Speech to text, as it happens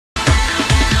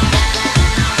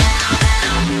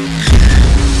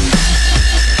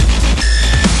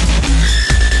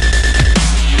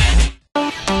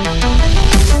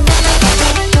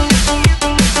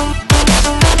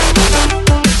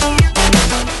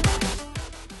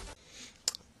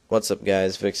What's up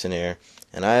guys, Vixen here,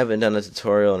 and I haven't done a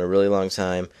tutorial in a really long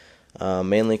time,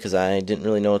 mainly because I didn't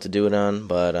really know what to do it on,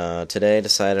 but today I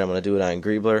decided I'm going to do it on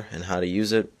Greebler and how to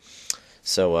use it.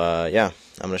 So yeah,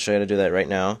 I'm going to show you how to do that right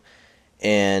now.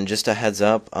 And just a heads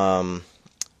up,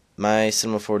 my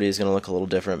Cinema 4D is going to look a little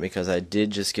different because I did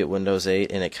just get Windows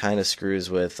 8 and it kind of screws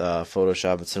with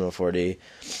Photoshop and Cinema 4D.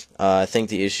 I think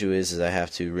the issue is I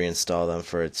have to reinstall them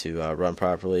for it to run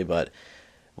properly, but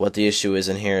what the issue is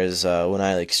in here is when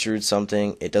I extrude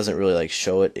something, it doesn't really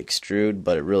show it extrude,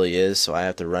 but it really is, so I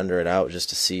have to render it out just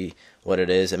to see what it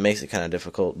is. It makes it kind of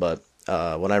difficult, but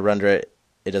when I render it,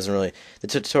 it doesn't really... The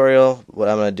tutorial, what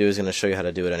I'm going to do is going to show you how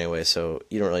to do it anyway, so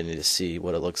you don't really need to see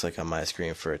what it looks like on my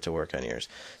screen for it to work on yours.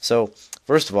 So,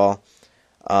 first of all,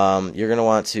 you're going to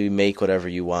want to make whatever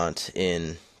you want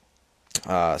in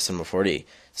Cinema 4D.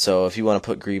 So if you want to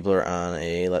put Greebler on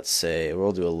a, let's say,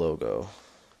 we'll do a logo.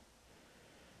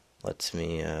 Let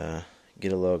me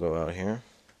get a logo out here.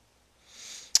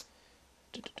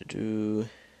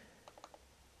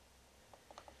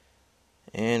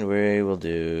 And we will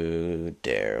do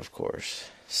dare, of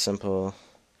course. Simple.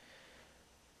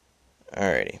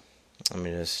 Alrighty. Let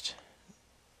me just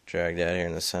drag that here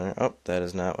in the center. Oh, that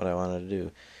is not what I wanted to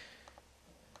do.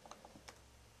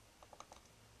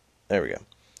 There we go.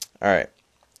 Alright.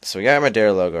 So we got my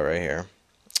dare logo right here.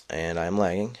 And I'm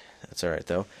lagging. That's alright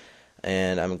though.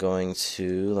 And I'm going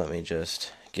to, let me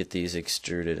just get these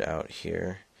extruded out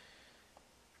here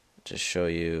to show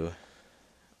you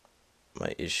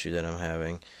my issue that I'm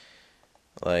having.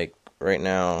 Like right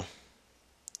now,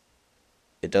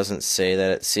 it doesn't say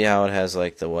that it, see how it has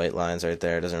like the white lines right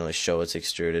there? It doesn't really show it's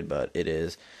extruded, but it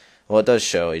is. Well, it does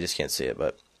show, you just can't see it,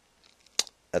 but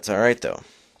that's alright though.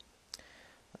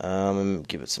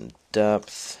 Give it some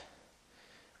depth.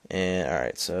 And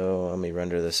alright, so let me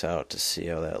render this out to see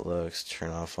how that looks.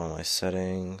 Turn off all my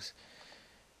settings.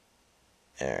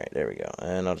 Alright, there we go.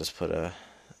 And I'll just put a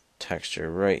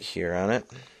texture right here on it.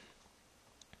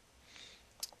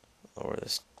 Lower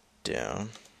this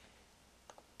down.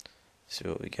 See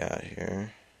what we got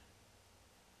here.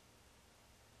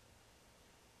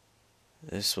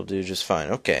 This will do just fine.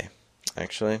 Okay,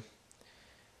 actually,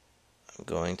 I'm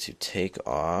going to take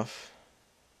off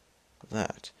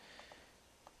that.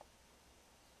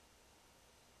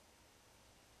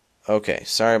 Okay,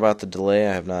 sorry about the delay.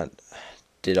 I have not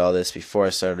did all this before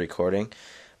I started recording,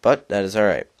 but that is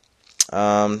alright.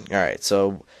 Alright,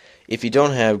 so if you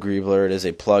don't have Greebler, it is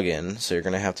a plugin, so you're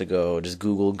going to have to go just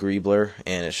Google Greebler,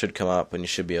 and it should come up, and you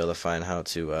should be able to find how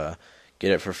to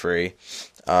get it for free.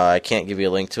 I can't give you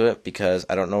a link to it because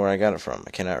I don't know where I got it from.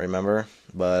 I cannot remember,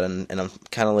 but and I'm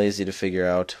kind of lazy to figure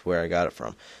out where I got it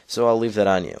from, so I'll leave that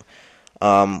on you.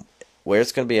 Where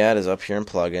it's going to be at is up here in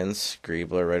plugins,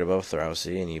 Greebler right above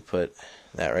Throwsy, and you put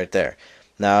that right there.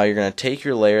 Now you're going to take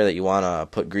your layer that you want to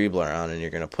put Greebler on, and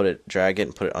you're going to put it, drag it,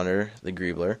 and put it under the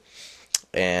Greebler.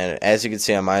 And as you can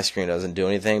see on my screen, it doesn't do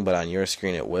anything, but on your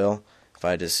screen it will. If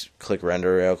I just click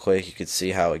render real quick, you can see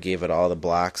how it gave it all the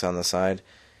blocks on the side,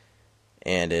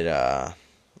 and it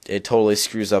totally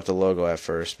screws up the logo at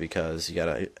first because you got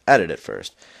to edit it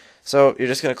first. So you're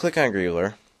just going to click on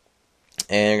Greebler.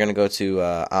 And you're going to go to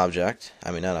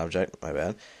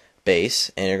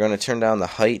base, and you're going to turn down the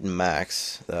height and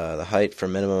max, the height for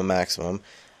minimum and maximum.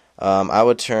 I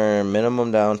would turn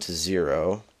minimum down to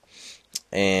 0,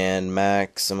 and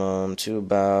maximum to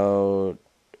about,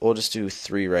 we'll just do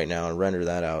 3 right now and render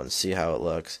that out and see how it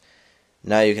looks.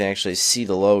 Now you can actually see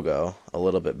the logo a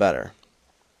little bit better.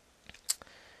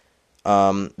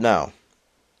 Now,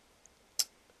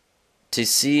 to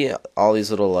see all these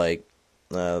little I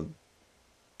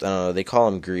don't know, they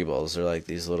call them greebles. They're like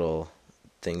these little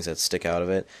things that stick out of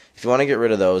it. If you want to get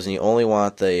rid of those and you only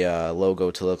want the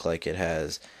logo to look like it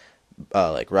has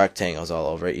like rectangles all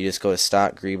over it, you just go to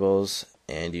stock greebles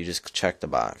and you just check the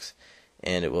box.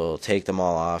 And it will take them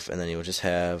all off, and then you'll just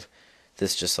have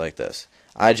this just like this.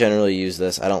 I generally use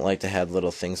this. I don't like to have little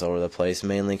things all over the place,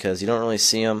 mainly because you don't really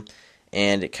see them,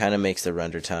 and it kind of makes the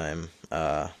render time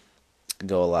go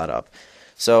a lot up.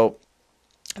 So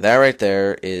that right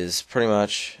there is pretty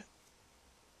much,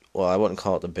 well, I wouldn't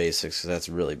call it the basics because that's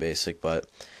really basic, but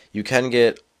you can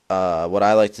get, what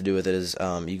I like to do with it is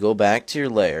you go back to your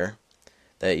layer,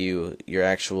 that your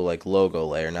actual logo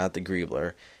layer, not the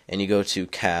Greebler, and you go to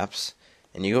caps,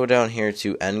 and you go down here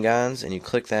to n-gons, and you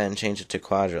click that and change it to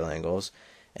quadrangles,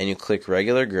 and you click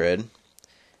regular grid,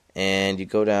 and you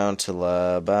go down to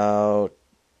about,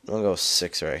 we'll go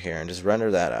 6 right here, and just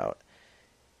render that out.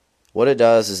 What it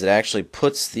does is it actually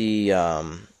puts the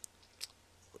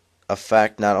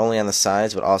effect not only on the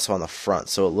sides but also on the front,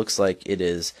 so it looks like it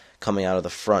is coming out of the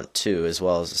front too as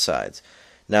well as the sides.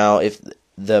 Now if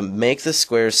make the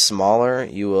squares smaller,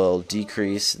 you will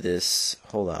decrease this.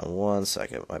 Hold on one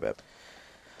second, my bad.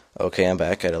 Okay, I'm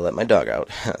back. I had to let my dog out.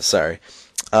 Sorry.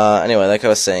 Anyway, like I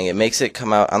was saying, it makes it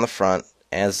come out on the front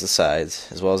as the sides,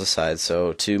 as well as the sides.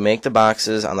 So to make the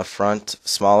boxes on the front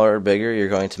smaller or bigger, you're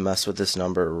going to mess with this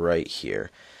number right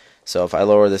here. So if I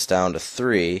lower this down to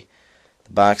 3,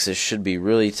 the boxes should be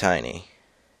really tiny.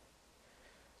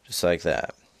 Just like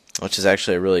that. Which is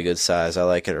actually a really good size. I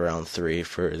like it around 3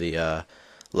 for the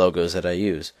logos that I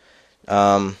use.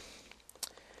 Yeah,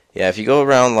 if you go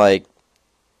around like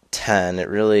 10,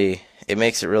 it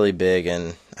makes it really big,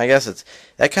 and I guess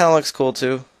that kind of looks cool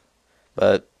too,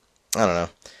 but I don't know.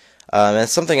 And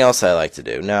something else I like to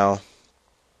do. Now,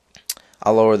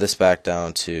 I'll lower this back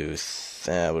down to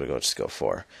just go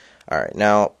 4. Alright,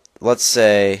 now let's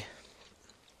say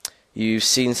you've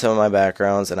seen some of my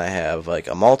backgrounds and I have like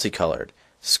a multicolored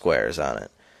squares on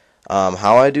it.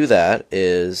 How I do that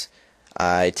is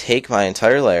I take my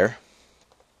entire layer,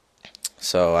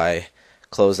 so I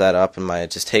close that up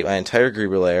and just take my entire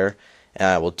Greebler layer and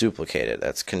I will duplicate it.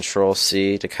 That's Control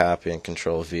C to copy and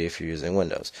Control V if you're using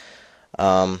Windows.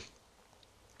 Once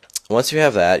you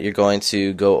have that, you're going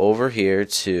to go over here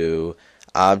to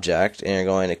Object and you're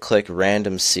going to click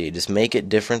Random Seed. Just make it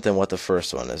different than what the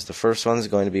first one is. The first one is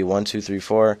going to be 1, 2, 3,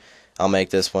 4. I'll make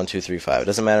this 1, 2, 3, 5. It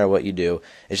doesn't matter what you do.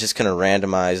 It's just going to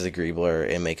randomize the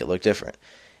Greebler and make it look different.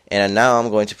 And now I'm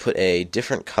going to put a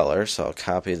different color, so I'll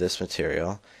copy this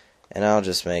material and I'll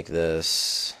just make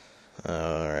this,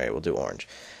 alright, we'll do orange.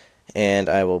 And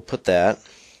I will put that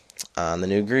on the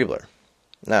new Greebler.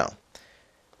 Now,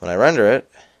 when I render it,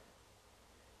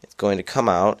 it's going to come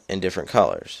out in different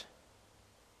colors.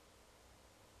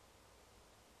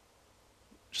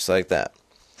 Just like that.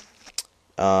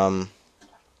 So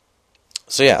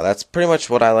yeah, that's pretty much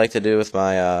what I like to do with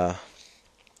my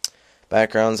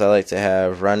backgrounds. I like to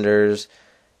have renders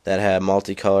that have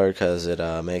multicolored because it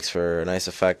makes for a nice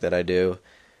effect that I do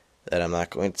that I'm not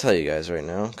going to tell you guys right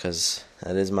now because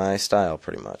that is my style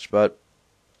pretty much. But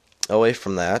away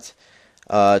from that,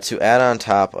 to add on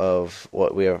top of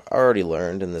what we have already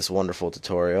learned in this wonderful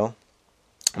tutorial,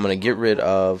 I'm going to get rid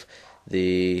of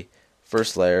the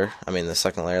the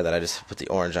second layer that I just put the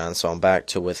orange on, so I'm back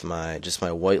to with just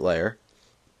my white layer.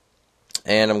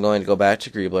 And I'm going to go back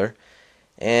to Greebler.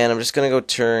 And I'm just going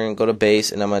to go to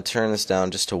base, and I'm going to turn this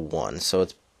down just to 1. So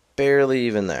it's barely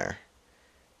even there.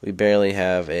 We barely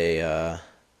have a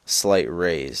slight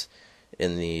raise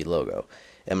in the logo.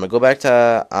 And I'm going to go back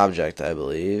to Object, I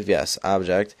believe. Yes,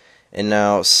 Object. And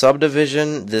now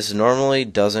subdivision, this normally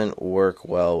doesn't work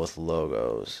well with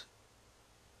logos.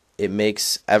 It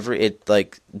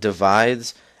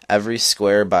divides every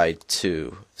square by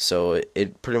 2. So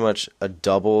it pretty much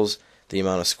doubles the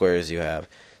amount of squares you have.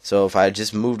 So if I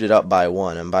just moved it up by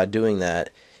 1, and by doing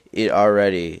that, it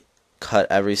already cut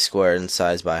every square in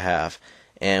size by half.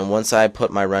 And once I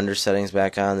put my render settings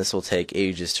back on, this will take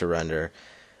ages to render,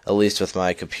 at least with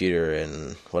my computer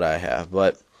and what I have.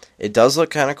 But it does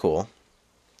look kind of cool.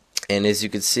 And as you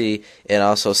can see, it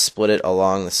also split it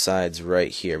along the sides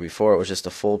right here. Before it was just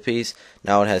a full piece.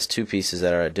 Now it has 2 pieces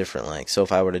that are at different lengths. So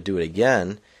if I were to do it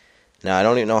again, now I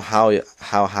don't even know how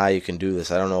high you can do this.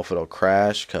 I don't know if it'll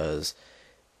crash because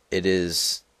it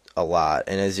is a lot.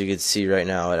 And as you can see right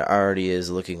now, it already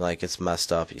is looking like it's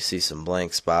messed up. You see some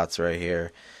blank spots right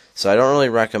here. So I don't really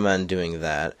recommend doing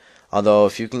that. Although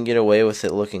if you can get away with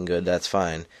it looking good, that's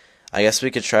fine. I guess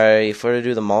we could try, if we were to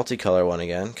do the multicolor one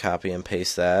again, copy and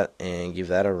paste that and give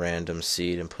that a random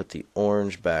seed and put the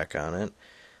orange back on it.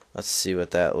 Let's see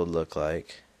what that would look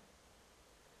like.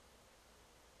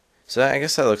 So I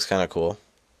guess that looks kind of cool.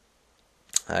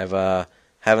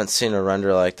 Haven't seen a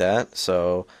render like that,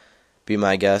 so be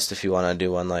my guest if you want to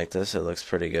do one like this. It looks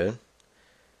pretty good.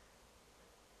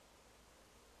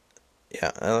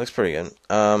 Yeah, that looks pretty good.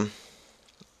 I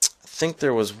think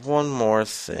there was one more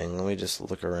thing. Let me just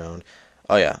look around.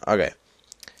 Oh yeah, okay.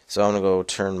 So I'm going to go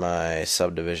turn my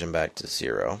subdivision back to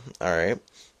 0. Alright.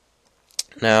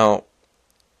 Now,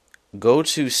 go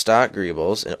to Stock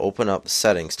Greebles and open up the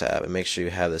Settings tab and make sure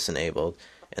you have this enabled.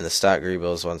 And the Stock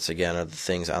Greebles, once again, are the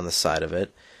things on the side of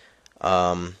it.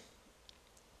 Now,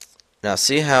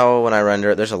 see how when I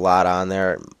render it, there's a lot on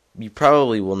there. You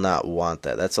probably will not want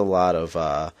that. That's a lot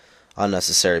of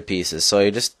unnecessary pieces. So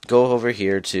you just go over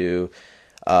here to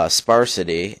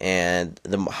sparsity, and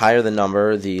the higher the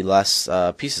number, the less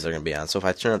pieces are going to be on. So if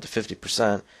I turn it up to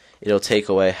 50%, it'll take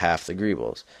away half the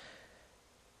Greebles,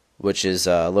 which is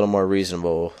a little more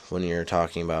reasonable when you're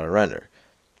talking about a render.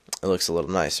 It looks a little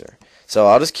nicer. So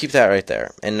I'll just keep that right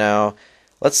there. And now,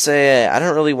 let's say I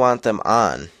don't really want them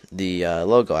on. the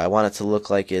logo. I want it to look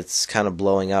like it's kind of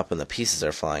blowing up and the pieces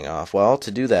are flying off. Well,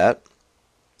 to do that,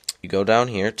 you go down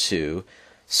here to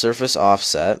Surface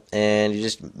Offset, and you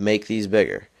just make these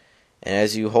bigger. And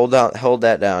as you hold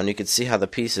that down, you can see how the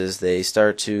pieces, they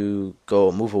start to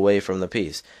move away from the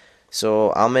piece.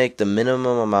 So I'll make the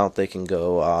minimum amount they can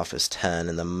go off is 10,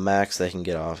 and the max they can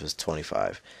get off is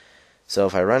 25. So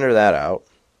if I render that out,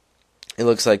 it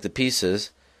looks like the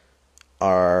pieces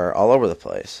are all over the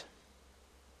place.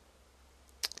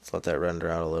 Let's let that render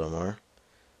out a little more.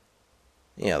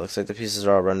 Yeah, it looks like the pieces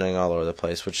are all rendering all over the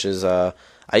place, which is, I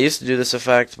used to do this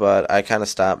effect, but I kind of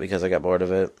stopped because I got bored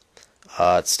of it.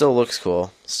 It still looks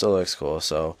cool.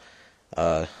 So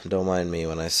don't mind me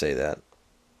when I say that.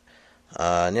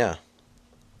 And yeah.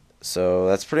 So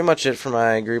that's pretty much it for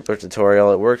my Greebler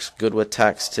tutorial. It works good with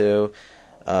text too.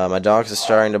 My dogs are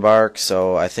starting to bark,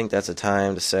 so I think that's a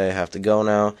time to say I have to go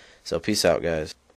now. So peace out, guys.